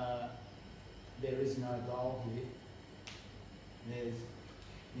 there is no goal here. There's,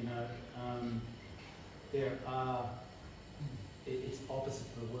 it's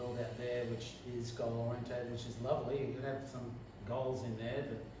opposite to the world out there, which is goal oriented, which is lovely. You could have some goals in there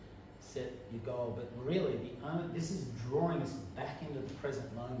to set your goal, but really this is drawing us back into the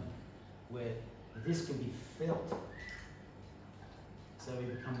present moment where this can be felt, so we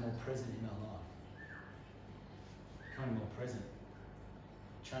become more present in our life. Becoming more present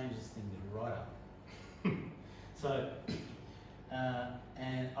changes things right up. So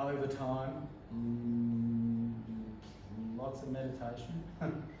and over time, lots of meditation,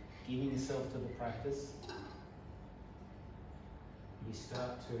 giving yourself to the practice, we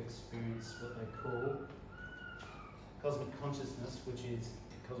start to experience what they call cosmic consciousness, which is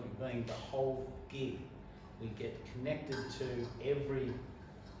cosmic being, the whole gig. We get connected to every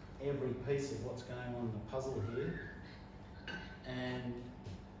piece of what's going on in the puzzle here, and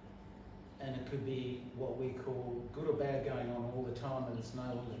it could be what we call good or bad going on all the time, and it's no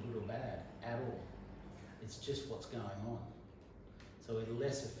longer good or bad at all. It's just what's going on. So we're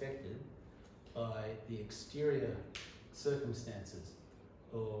less affected by the exterior circumstances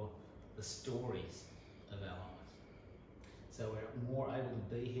or the stories of our lives. So we're more able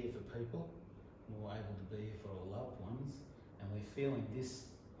to be here for people, more able to be here for our loved ones, and we're feeling this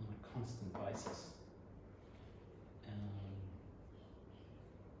on a constant basis.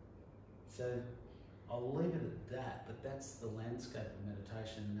 So I'll leave it at that, but that's the landscape of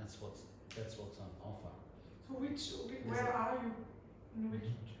meditation, and that's what's on offer. So where are you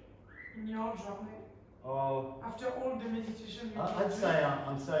in your journey? Oh, after all the meditation I'd say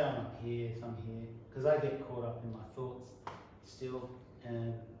I'm up here, some here, because I get caught up in my thoughts still,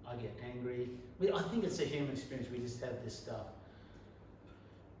 and I get angry. I think it's a human experience. We just have this stuff.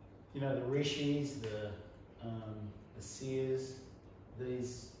 The rishis, the seers,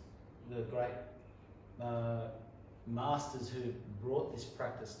 the great masters who brought this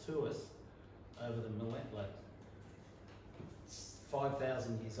practice to us over the millennia, like it's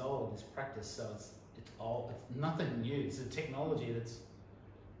 5,000 years old, this practice, so it's old, it's nothing new. It's a technology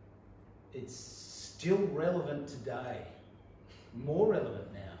it's still relevant today, more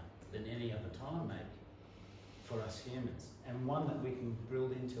relevant now than any other time maybe for us humans, and one that we can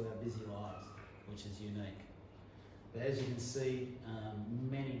build into our busy lives, which is unique. But as you can see,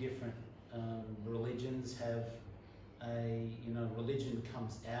 many different religions have religion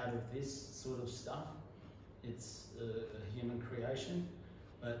comes out of this sort of stuff. It's a human creation,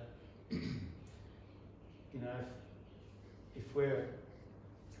 but if we're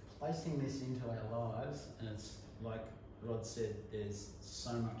placing this into our lives, and it's like Rod said, there's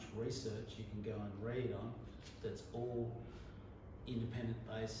so much research you can go and read on that's all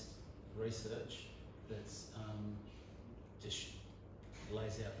independent-based research that's just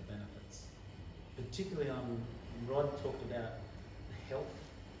lays out the benefits. Particularly Rod talked about the health,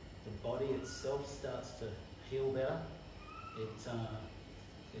 the body itself starts to heal better.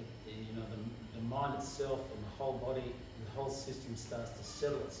 The mind itself and the whole body, the whole system starts to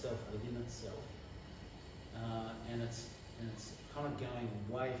settle itself within itself, and it's kind of going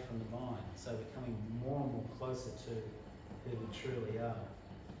away from the mind. So we're coming more and more closer to who we truly are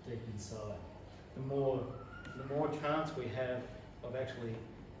deep inside. The more chance we have of actually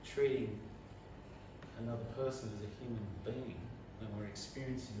treating another person as a human being when we're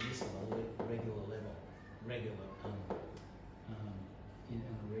experiencing this on a regular level,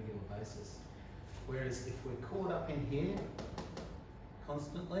 on a regular basis. Whereas if we're caught up in here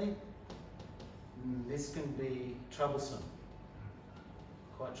constantly, this can be troublesome,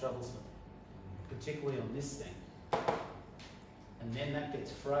 quite troublesome, particularly on this thing. And then that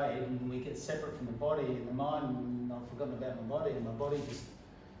gets frayed and we get separate from the body, and the mind, I've forgotten about my body, and my body just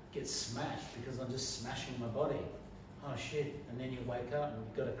gets smashed because I'm just smashing my body. Oh shit, and then you wake up and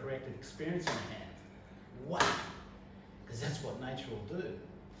you've got a corrective experience in your hand. Wow! Because that's what nature will do.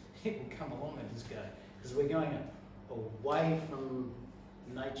 It will come along and just go, because we're going away from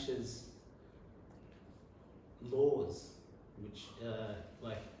nature's laws, which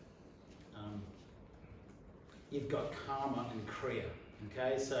you've got karma and kriya,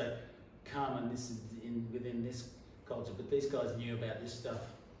 okay? So karma, and this is within this culture, but these guys knew about this stuff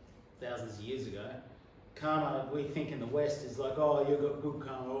thousands of years ago. Karma, we think in the West, is like, oh, you've got good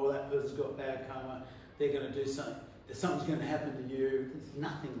karma, or that person's got bad karma, they're going to do something, something's going to happen to you. It's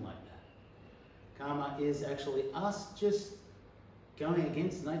nothing like that. Karma is actually us just going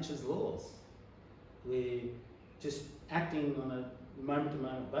against nature's laws. We're just acting on a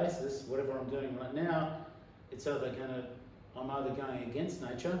moment-to-moment basis. Whatever I'm doing right now, I'm either going against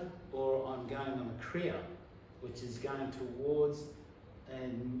nature or I'm going on a kriya, which is going towards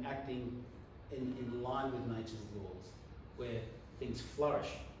and acting in line with nature's laws, where things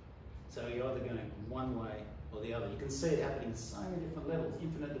flourish. So you're either going one way or the other. You can see it happening at so many different levels,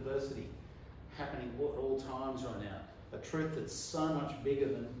 infinite diversity happening at all times right now. A truth that's so much bigger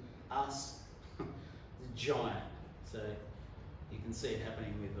than us, it's giant. So you can see it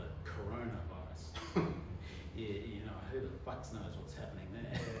happening with the coronavirus. You know, who the fuck knows what's happening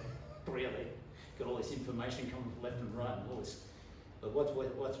there? Really? Got all this information coming from left and right and all this. But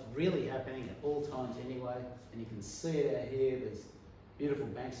what's really happening at all times anyway, and you can see it out here, there's beautiful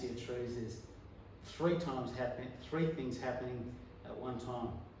banksia trees, there's three things happening at one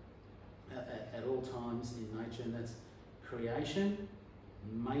time, at all times in nature, and that's creation,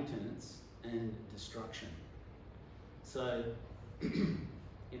 maintenance, and destruction. So,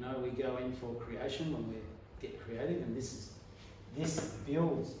 you know, we go in for creation when we get creative, and this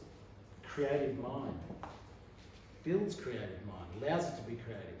builds creative mind, builds creative mind, allows it to be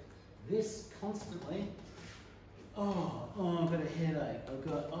creative. This constantly, I've got a headache,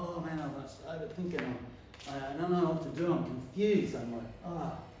 oh man, I'm overthinking, I don't know what to do, I'm confused, I'm like,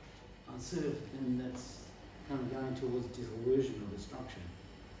 I'm sort of, and that's kind of going towards disillusion or destruction.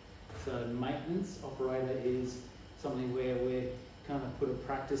 So maintenance operator is something where we're kind of put a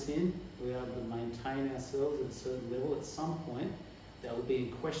practice in, we're able to maintain ourselves at a certain level. At some point, that will be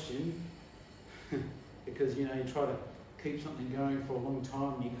in question because, you know, you try to keep something going for a long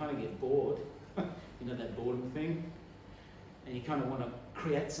time and you kind of get bored, you know, that boredom thing, and you kind of want to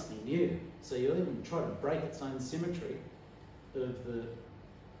create something new. So you'll even try to break its own symmetry of the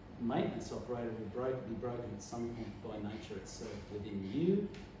maintenance operator will be broken at some point by nature itself within you,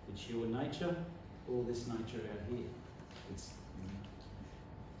 which your nature, or this nature out here. It's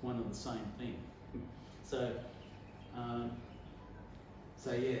one and the same thing. So,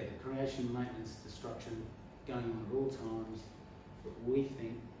 yeah, the creation, maintenance, destruction going on at all times, but we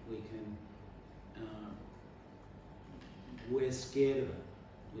think we can, we're scared of it.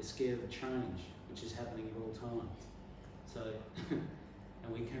 We're scared of change, which is happening at all times. So,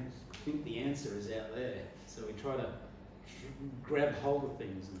 and we can think the answer is out there. So we try to grab hold of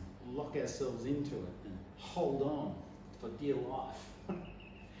things and lock ourselves into it and hold on for dear life.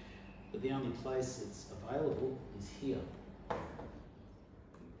 But the only place it's available is here.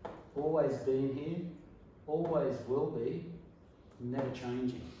 Always been here, always will be, never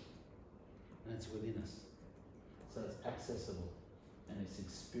changing. And it's within us. So it's accessible and its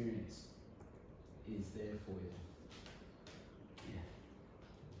experience is there for you. Yeah.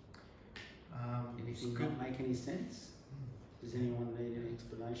 Anything not make any sense? Does anyone need an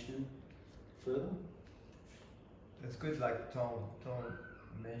explanation further? That's good, like Tom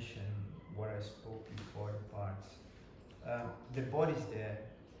mentioned what I spoke before, the parts. The body's there,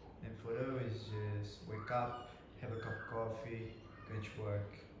 and for those, just wake up, have a cup of coffee, go to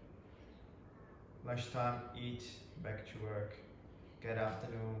work. Lunchtime, eat, back to work. Get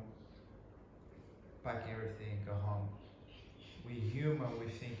afternoon, pack everything, go home. We human, we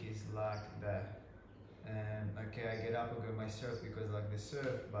think it's like that. And okay, I get up and go my surf because like the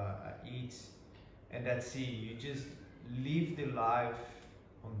surf, but I eat, and that's it. You just live the life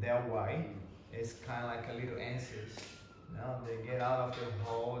on their way. It's kind of like a little answers. You know, they get out of the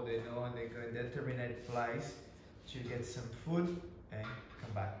hole, they know they go in that determinate place to get some food and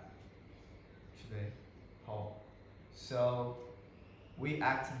come back to the hole. So we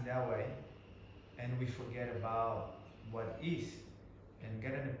act in that way and we forget about what is. and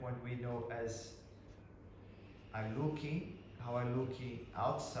getting the point we know as how I looking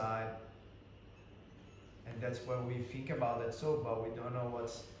outside, and that's where we think about that so, but we don't know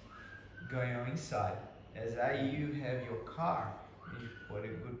what's going on inside. As you have your car, if you put a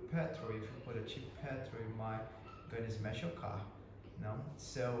good petrol, if you put a cheap petrol, you might gonna smash your car. No?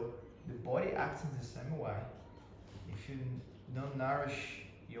 So the body acts in the same way. If you don't nourish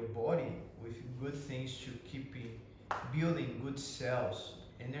your body with good things to keep building good cells,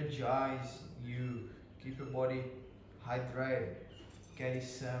 energize you, keep your body hydrated, getting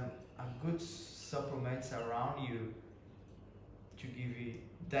some good supplements around you to give you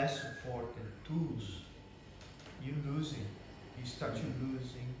that support and tools, you start to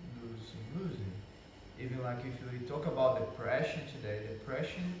losing. Even like if we talk about depression today,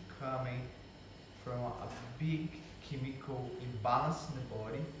 depression coming from a big chemical imbalance in the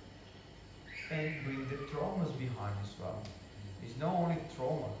body and bring the traumas behind as well. It's not only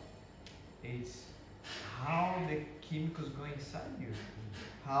trauma, it's how the chemicals go inside you,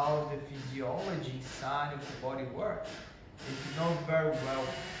 how the physiology inside of the body works. If you're not very well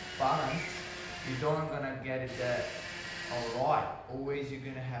balanced, you don't gonna get it that alright. Always you're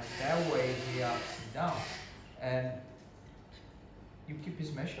gonna have that way, the ups and downs, and you keep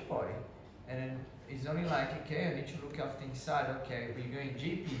smashing your body. And then it's only like, okay, I need to look after inside. Okay, but you're going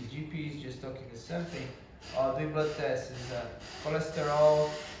GPs just talking the same thing. Or doing blood tests, cholesterol,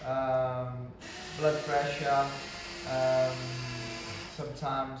 blood pressure,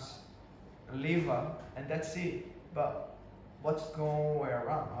 sometimes liver, and that's it. But what's going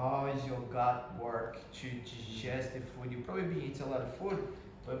around? How is your gut work to digest the food? You probably eat a lot of food,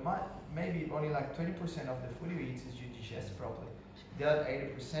 but maybe only like 20% of the food you eat is you digest properly. The other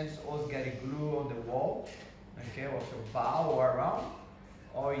 80% is always getting glue on the wall, okay, or your bowel or around,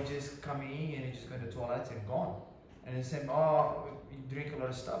 or you just come in and you just go to the toilet and gone. And you say, oh, you drink a lot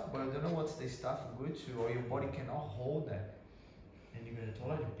of stuff, but you don't know what's the stuff good to, or your body cannot hold that. And you go to the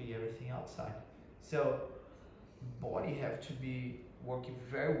toilet and pee everything outside. So body have to be working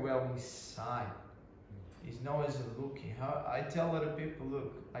very well inside. It's not as a looking. I tell other people,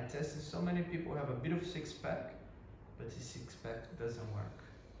 look, I tested so many people who have a bit of six-pack, but the six-pack doesn't work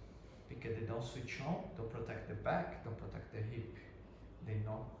because they don't switch on, don't protect the back, don't protect the hip. They're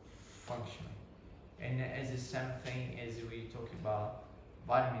not functioning. And as the same thing as we talk about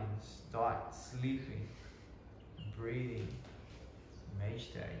vitamins, diet, sleeping, breathing,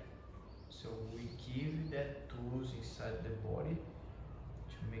 meditate. So we give you that tools inside the body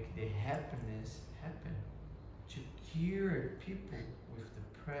to make the happiness happen, to cure people with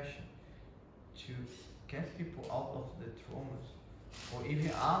depression, to get people out of the traumas, or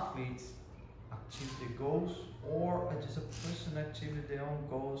even athletes achieve their goals, or just a person achieve their own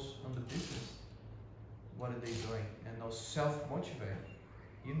goals on the business. What are they doing? And they're self-motivated.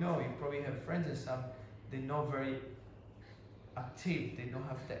 You know, you probably have friends and some, they're not very active, they don't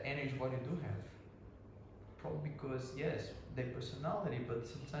have the energy what you do have. Probably because, yes, their personality, but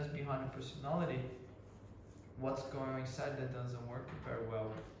sometimes behind the personality, what's going on inside that doesn't work very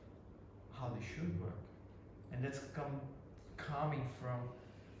well how they should work. And that's coming from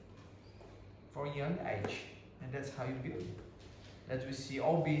a young age, and that's how you build it. That we see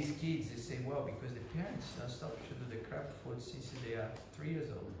all these kids, they say, well, because the parents don't stop to do the crap food since they are 3 years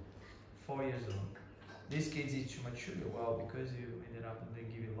old, 4 years old. These kids eat too much sugar. Well, because you ended up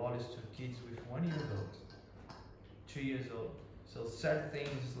giving lollies to kids with 1 year old, 2 years old. So certain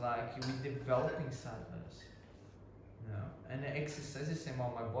things like we develop inside us. You know? And the exercise is saying,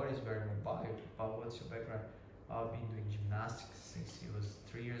 well, my body is very mobile. But what's your background? I've been doing gymnastics since he was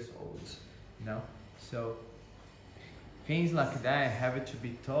 3 years old. You know? So things like that have to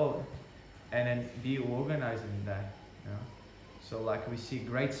be told and then be organized in that. You know? So like we see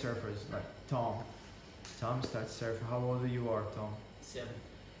great surfers like Tom. Tom starts surfing. How old you are, Tom?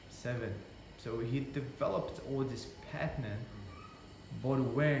 7. So he developed all this pattern, body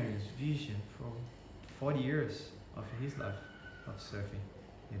awareness, vision from 40 years of his life of surfing.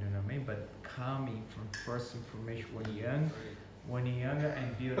 You know what I mean? But coming from first information when younger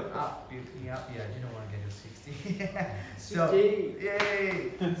and build up. Yeah, I didn't want to get to 60. So,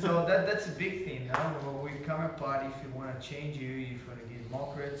 yay! So that's a big thing. No? When we come apart, if you want to change you, if you want to get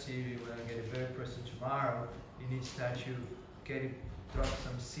more creative, you want to get a better person tomorrow, you need to start to drop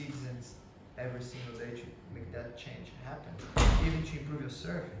some seeds and every single day to make that change happen. Even to improve your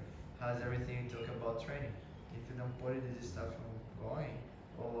surfing, has everything you talk about training. If you don't put it, this stuff going,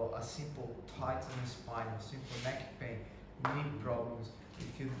 or a simple tight in the spine, a simple neck pain, knee problems,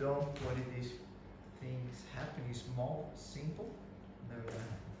 if you don't put it, these things happening small, simple, never gonna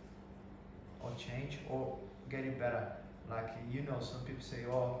happen. Or change or get it better. Like, you know, some people say,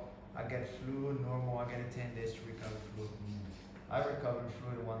 oh, I get flu, normal, I get 10 days to recover flu. I recovered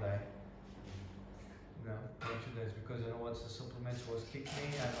flu in 1 day. No, not 2 days, because I know what the supplements was kick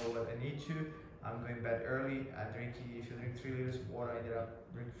me, I know what I need to. I'm going bed early. If you drink 3 liters of water, I ended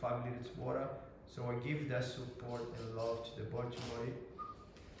up drinking 5 liters of water. So I give that support and love to the body.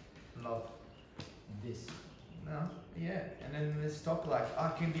 Love. This. No, yeah, and then let's talk like, I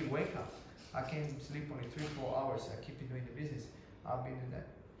can be wake up. I can sleep only 3-4 hours. I keep doing the business. I've been doing that.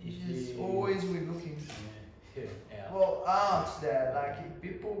 It's just always we're looking. Out. Well, out there, like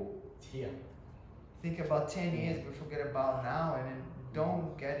people Here. think about 10 years, but forget about now, and then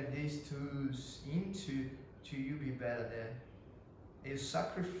don't get these tools into to you be better than. You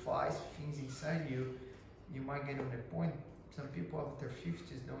sacrifice things inside you, you might get on a point. Some people after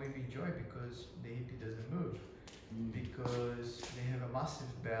 50s don't even enjoy because the hippie doesn't move. Because they have a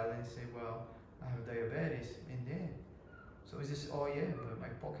massive belly and say, well, I have diabetes, and then so it's just, oh yeah, but my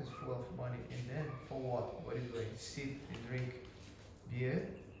pocket's full of money, and then for what? What are you doing? Sit and drink beer?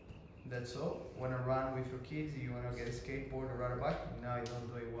 That's all? Wanna run with your kids? You wanna get a skateboard or ride a bike? No, you don't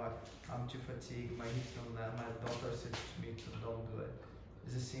do it. What? I'm too fatigued, my hips don't let, my doctor said to me to don't do it.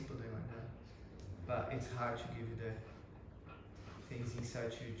 It's a simple thing like that. But it's hard to give you the things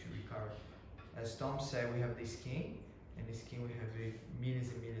inside you to recover. As Tom said, we have the skin, and the skin we have millions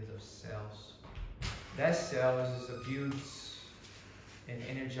and millions of cells. That cells is a build and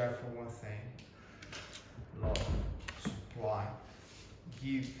energize for one thing. Love, supply,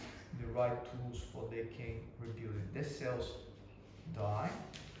 give the right tools for they can rebuild it. The cells die,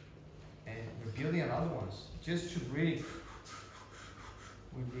 and we're building another ones. Just to breathe,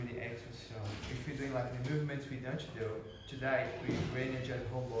 we breathe the extra cell. If we're doing like the movements we done today, we re-energize the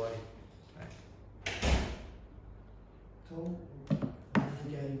whole body. Tom, how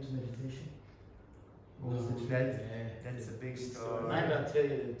did you get into meditation? That's a big story. Maybe I'll tell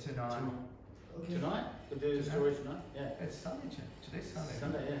you Tonight. Okay. Tonight? We'll do the story tonight? Yeah. It's Sunday, today's Sunday.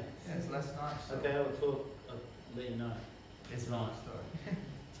 Sunday, yeah. Yeah, it's last night. So Okay, I'll talk, I'll let you know. it's a long story.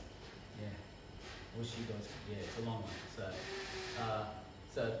 Yeah. I wish you guys, yeah, it's a long one.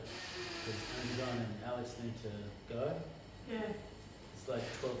 So, because Andrew and Alex need to go. Yeah. It's like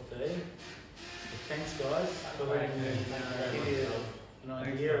 12:30. But thanks, guys, for letting me give you an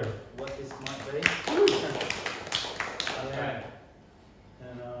idea of what this might be. Okay.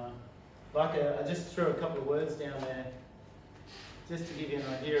 And I just threw a couple of words down there just to give you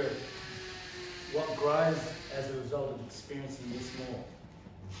an idea of what grows as a result of experiencing this more.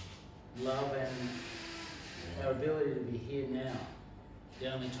 Love and our ability to be here now.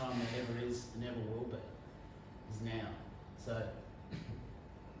 The only time there ever is and ever will be is now. So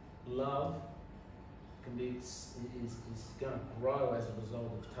love can be is going to grow as a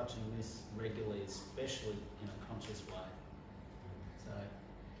result of touching this regularly, especially in a conscious way. So,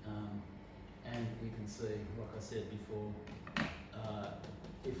 and you can see, like I said before,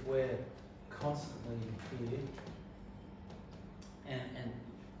 if we're constantly here and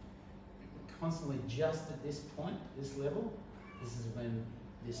constantly just at this point, this level, this is when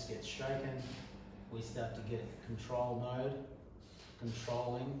this gets shaken. We start to get control mode,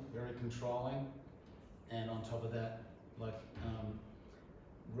 controlling, very controlling. And on top of that, like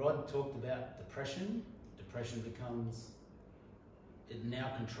Rod talked about depression. Depression becomes, it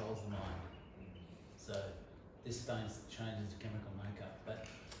now controls the mind. So this changes the chemical makeup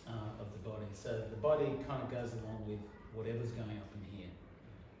of the body. So the body kind of goes along with whatever's going up in here.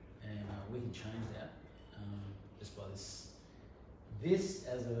 And we can change that just by this. This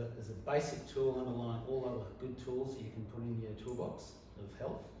as a basic tool underlying all other good tools you can put in your toolbox of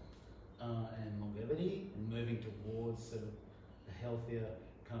health. And longevity, and moving towards sort of a healthier,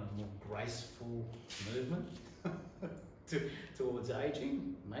 kind of more graceful movement towards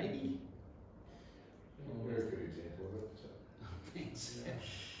aging, maybe. Very good example of it. So. Thanks.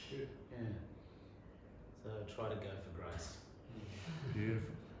 Yeah. So try to go for grace.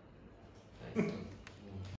 Beautiful.